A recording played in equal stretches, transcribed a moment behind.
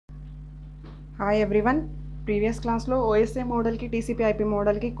Hi everyone. Previous class lo OSA model ki TCP IP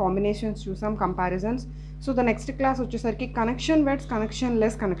model ki combinations chusam comparisons. So the next class వచ్చేసరికి connection weds connection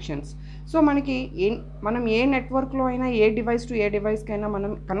less connections. So మనకి మనం ఏ నెట్వర్క్లో అయినా ఏ device to ఏ డివైస్కి అయినా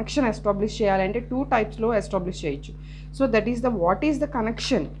మనం connection establish చేయాలంటే two టైప్స్లో establish చేయొచ్చు. So that is the what is the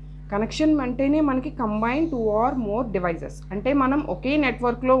connection అంటేనే మనకి కంబైన్ 2 or more డివైజెస్. అంటే మనం ఒకే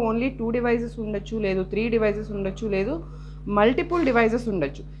నెట్వర్క్లో ఓన్లీ 2 డివైజెస్ ఉండొచ్చు, లేదు 3 డివైజెస్ ఉండొచ్చు, లేదు మల్టిపుల్ డివైజెస్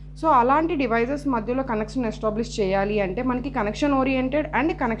ఉండొచ్చు. సో అలాంటి డివైజెస్ మధ్యలో కనెక్షన్ ఎస్టాబ్లిష్ చేయాలి అంటే మనకి connection oriented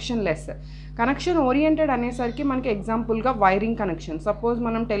and connection less. Connection oriented అనేసరికి మనకి ఎగ్జాంపుల్గా వైరింగ్ కనెక్షన్. సపోజ్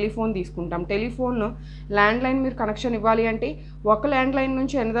మనం టెలిఫోన్ తీసుకుంటాం. టెలిఫోన్ ల్యాండ్లైన్ మీరు కనెక్షన్ ఇవ్వాలి అంటే ఒక ల్యాండ్లైన్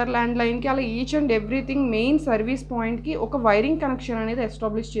నుంచి అనదర్ ల్యాండ్లైన్కి అలా each and everything main service పాయింట్కి ఒక వైరింగ్ కనెక్షన్ అనేది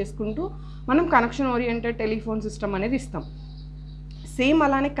ఎస్టాబ్లిష్ చేసుకుంటూ మనం కనెక్షన్ ఓరియంటెడ్ టెలిఫోన్ సిస్టమ్ అనేది ఇస్తాం. సేమ్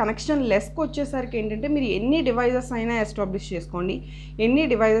అలానే కనెక్షన్ లెస్కి వచ్చేసరికి ఏంటంటే మీరు ఎన్ని డివైజెస్ అయినా ఎస్టాబ్లిష్ చేసుకోండి, ఎన్ని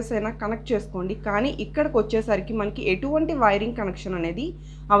డివైజెస్ అయినా కనెక్ట్ చేసుకోండి, కానీ ఇక్కడికి వచ్చేసరికి మనకి ఎటువంటి వైరింగ్ కనెక్షన్ అనేది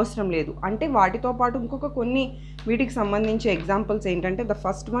అవసరం లేదు. అంటే వాటితో పాటు ఇంకొక కొన్ని వీటికి సంబంధించి ఎగ్జాంపుల్స్ ఏంటంటే the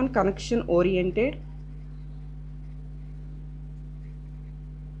first one connection oriented,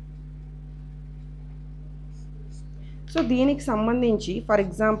 so దీనికి సంబంధించి for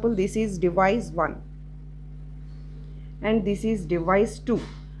example this is device 1 and this is device 2.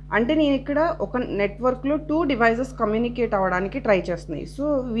 అంటే నేను ఇక్కడ ఒక నెట్వర్క్లో 2 డివైజెస్ కమ్యూనికేట్ అవ్వడానికి ట్రై చేస్తున్నాయి. సో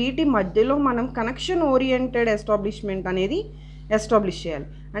వీటి మధ్యలో మనం కనెక్షన్ ఓరియంటెడ్ ఎస్టాబ్లిష్మెంట్ అనేది ఎస్టాబ్లిష్ చేయాలి.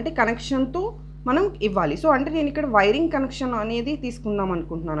 అంటే కనెక్షన్తో మనం ఇవ్వాలి. సో అంటే నేను ఇక్కడ వైరింగ్ కనెక్షన్ అనేది తీసుకుందాం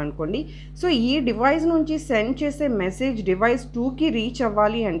అనుకుంటున్నాను అనుకోండి. సో ఈ డివైస్ నుంచి సెండ్ చేసే మెసేజ్ డివైస్ 2కి రీచ్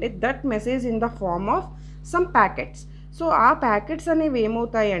అవ్వాలి అంటే that message in the form of some packets. So ఆ ప్యాకెట్స్ అనేవి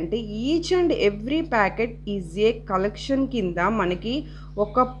ఏమవుతాయి అంటే each and every packet is a collection కింద మనకి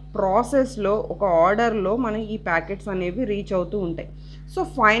ఒక ప్రాసెస్లో ఒక ఆర్డర్లో మనకి ఈ ప్యాకెట్స్ అనేవి రీచ్ అవుతూ ఉంటాయి. So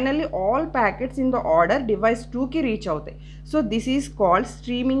finally all packets in the order device 2కి రీచ్ అవుతాయి. So this is called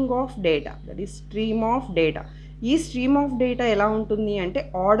streaming of data, that is stream of data. ఈ స్ట్రీమ్ ఆఫ్ డేటా ఎలా ఉంటుంది అంటే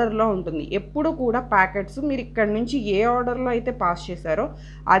ఆర్డర్లో ఉంటుంది. ఎప్పుడు కూడా ప్యాకెట్స్ మీరు ఇక్కడ నుంచి ఏ ఆర్డర్లో అయితే పాస్ చేశారో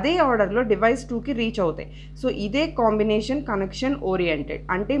అదే ఆర్డర్లో డివైస్ 2కి రీచ్ అవుతాయి. సో ఇదే కాంబినేషన్ కనెక్షన్ ఓరియంటెడ్.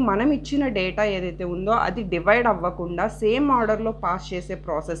 అంటే మనం ఇచ్చిన డేటా ఏదైతే ఉందో అది డివైడ్ అవ్వకుండా సేమ్ ఆర్డర్లో పాస్ చేసే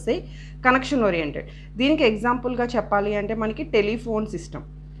ప్రాసెస్సే కనెక్షన్ ఓరియంటెడ్. దీనికి ఎగ్జాంపుల్గా చెప్పాలి అంటే మనకి టెలిఫోన్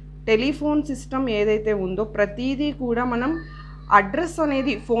సిస్టమ్ ఏదైతే ఉందో ప్రతిదీ కూడా మనం అడ్రస్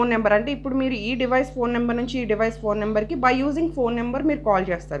అనేది ఫోన్ నెంబర్, అంటే ఇప్పుడు మీరు ఈ డివైస్ ఫోన్ నెంబర్ నుంచి ఈ డివైస్ ఫోన్ నెంబర్కి బై యూజింగ్ ఫోన్ నెంబర్ మీరు కాల్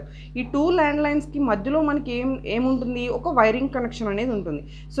చేస్తారు. ఈ 2 ల్యాండ్లైన్స్కి మధ్యలో మనకి ఏముంటుంది, ఒక వైరింగ్ కనెక్షన్ అనేది ఉంటుంది.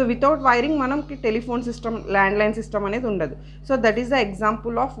 సో వితౌట్ వైరింగ్ మనకి టెలిఫోన్ సిస్టమ్ ల్యాండ్లైన్ సిస్టమ్ అనేది ఉండదు. So that is the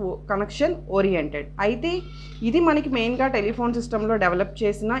example of connection oriented. అయితే ఇది మనకి మెయిన్గా టెలిఫోన్ సిస్టంలో డెవలప్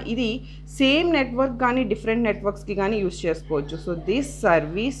చేసిన, ఇది సేమ్ నెట్వర్క్ కానీ డిఫరెంట్ నెట్వర్క్స్కి కానీ యూస్ చేసుకోవచ్చు. సో దిస్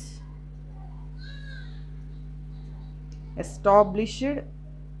సర్వీస్ ఎస్టాబ్లిష్డ్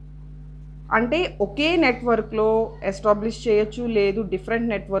అంటే ఒకే నెట్వర్క్లో ఎస్టాబ్లిష్ చేయొచ్చు, లేదు డిఫరెంట్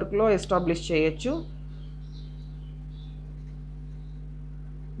నెట్వర్క్లో ఎస్టాబ్లిష్ చేయొచ్చు,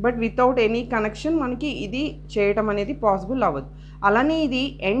 బట్ వితౌట్ ఎనీ కనెక్షన్ మనకి ఇది చేయటం అనేది పాసిబుల్ అవ్వదు. అలానే ఇది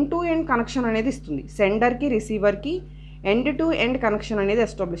ఎండ్ టు ఎండ్ కనెక్షన్ అనేది ఇస్తుంది. సెండర్కి రిసీవర్కి ఎండ్ టు ఎండ్ కనెక్షన్ అనేది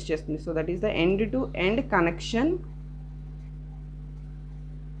ఎస్టాబ్లిష్ చేస్తుంది. So that is the end to end connection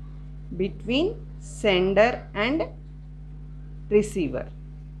between sender and receiver.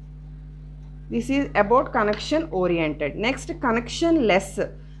 This is about connection oriented. Next connection less.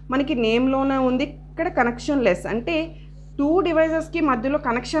 మనకి నేమ్లోనే ఉంది. ఇక్కడ కనెక్షన్ లెస్ అంటే 2 డివైజెస్కి మధ్యలో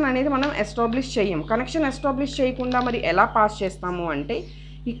connection అనేది మనం ఎస్టాబ్లిష్ చేయం. కనెక్షన్ ఎస్టాబ్లిష్ చేయకుండా మరి ఎలా పాస్ చేస్తాము అంటే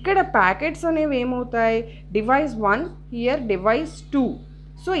ఇక్కడ ప్యాకెట్స్ అనేవి ఏమవుతాయి, డివైస్ 1 హియర్ డివైస్ 2.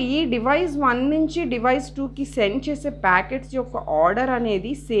 సో ఈ డివైస్ 1 నుంచి డివైస్ 2కి సెండ్ చేసే ప్యాకెట్స్ యొక్క ఆర్డర్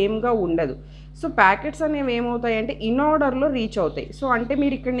అనేది సేమ్గా ఉండదు. సో ప్యాకెట్స్ అనేవి ఏమవుతాయి అంటే ఇన్ ఆర్డర్లో రీచ్ అవుతాయి. సో అంటే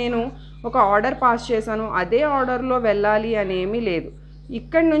మీరు ఇక్కడ నేను ఒక ఆర్డర్ పాస్ చేశాను, అదే ఆర్డర్లో వెళ్ళాలి అనేమీ లేదు.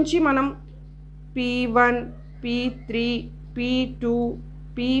 ఇక్కడ నుంచి మనం P1, P3, P2,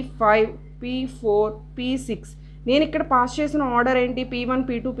 P5, P4, P6, నేను ఇక్కడ పాస్ చేసిన ఆర్డర్ ఏంటి, P1,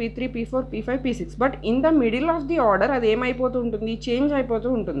 P2, P3, P4, P5, P6. But in the middle of the order అది ఏమైపోతూ ఉంటుంది, చేంజ్ అయిపోతూ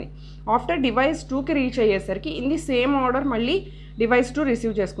ఉంటుంది. ఆఫ్టర్ డివైస్ 2కి రీచ్ అయ్యేసరికి ఇన్ ది సేమ్ ఆర్డర్ మళ్ళీ డివైస్ 2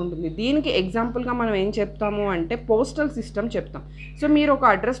 రిసీవ్ చేసుకుంటుంది. దీనికి ఎగ్జాంపుల్గా మనం ఏం చెప్తాము అంటే పోస్టల్ సిస్టమ్ చెప్తాం. సో మీరు ఒక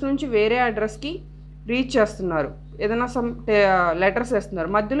అడ్రస్ నుంచి వేరే అడ్రస్కి రీచ్ చేస్తున్నారు, ఏదైనా సమ్ లెటర్స్ వేస్తున్నారు,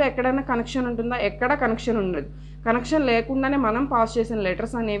 మధ్యలో ఎక్కడైనా కనెక్షన్ ఉంటుందా, ఎక్కడ కనెక్షన్ ఉండదు. కనెక్షన్ లేకుండానే మనం పాస్ చేసిన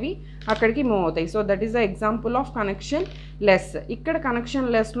లెటర్స్ అనేవి అక్కడికి మూవ్ అవుతాయి. So that is the example of connection less. ఇక్కడ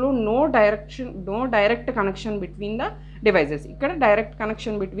connection లెస్లో no direct connection between the devices. ఇక్కడ direct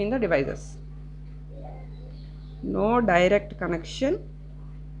connection between the devices. no direct connection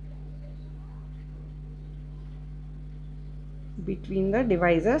between the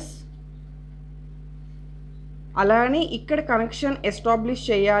devices. అలానే ఇక్కడ కనెక్షన్ ఎస్టాబ్లిష్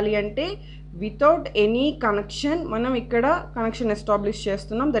చేయాలి అంటే వితౌట్ ఎనీ కనెక్షన్ మనం ఇక్కడ connection establish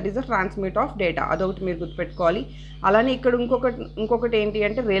చేస్తున్నాం, that is the transmit of data. అదొకటి మీరు గుర్తుపెట్టుకోవాలి. అలానే ఇక్కడ ఇంకొకటి ఏంటి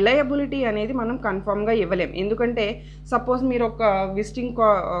అంటే రిలయబిలిటీ అనేది మనం కన్ఫర్మ్గా ఇవ్వలేం. ఎందుకంటే సపోజ్ మీరు ఒక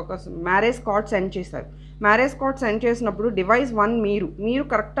ఒక మ్యారేజ్ కార్డ్ సెండ్ చేశారు. మ్యారేజ్ కార్డ్ సెండ్ చేసినప్పుడు డివైస్ 1 మీరు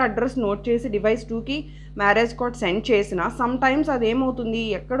కరెక్ట్ అడ్రస్ నోట్ చేసి డివైస్ 2కి మ్యారేజ్ కార్డ్ సెండ్ చేసినా సమ్ టైమ్స్ అది ఏమవుతుంది,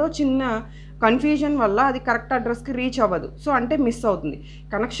 ఎక్కడో చిన్న కన్ఫ్యూజన్ వల్ల అది కరెక్ట్ అడ్రస్కి రీచ్ అవ్వదు. సో అంటే మిస్ అవుతుంది.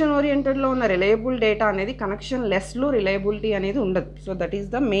 కనెక్షన్ ఓరియంటెడ్లో ఉన్న రిలయబుల్ డేటా అనేది కనెక్షన్ లెస్లో రిలయబిలిటీ అనేది ఉండదు. So that is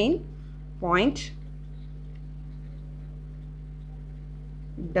the main point.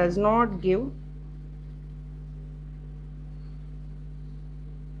 Does not give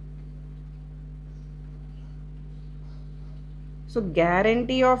so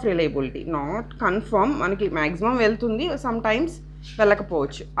guarantee of reliability, not confirm. మనకి మ్యాక్సిమం వెళ్తుంది, సమ్ టైమ్స్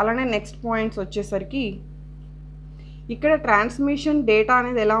వెళ్ళకపోవచ్చు. అలానే నెక్స్ట్ పాయింట్స్ వచ్చేసరికి ఇక్కడ ట్రాన్స్మిషన్ డేటా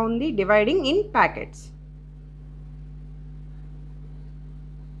అనేది ఎలా ఉంది, dividing in packets.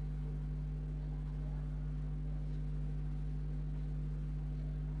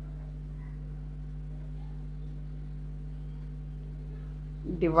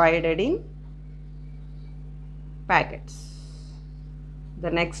 Divided in packets.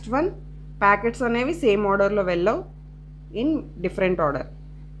 The next one, packets అనేవి same ఆర్డర్లో వెళ్ళవు, in different order.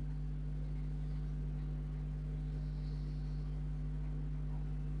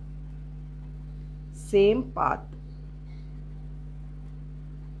 Same path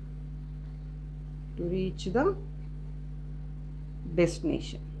to reach the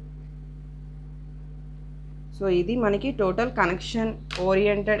destination. So ఇది మనకి total connection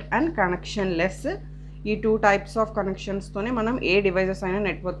oriented and connection less. ఈ 2 టైప్స్ ఆఫ్ కనెక్షన్స్తోనే మనం ఏ డివైజెస్ అయినా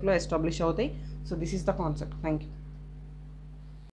నెట్వర్క్లో ఎస్టాబ్లిష్ అవుతాయి. So this is the concept. Thank you.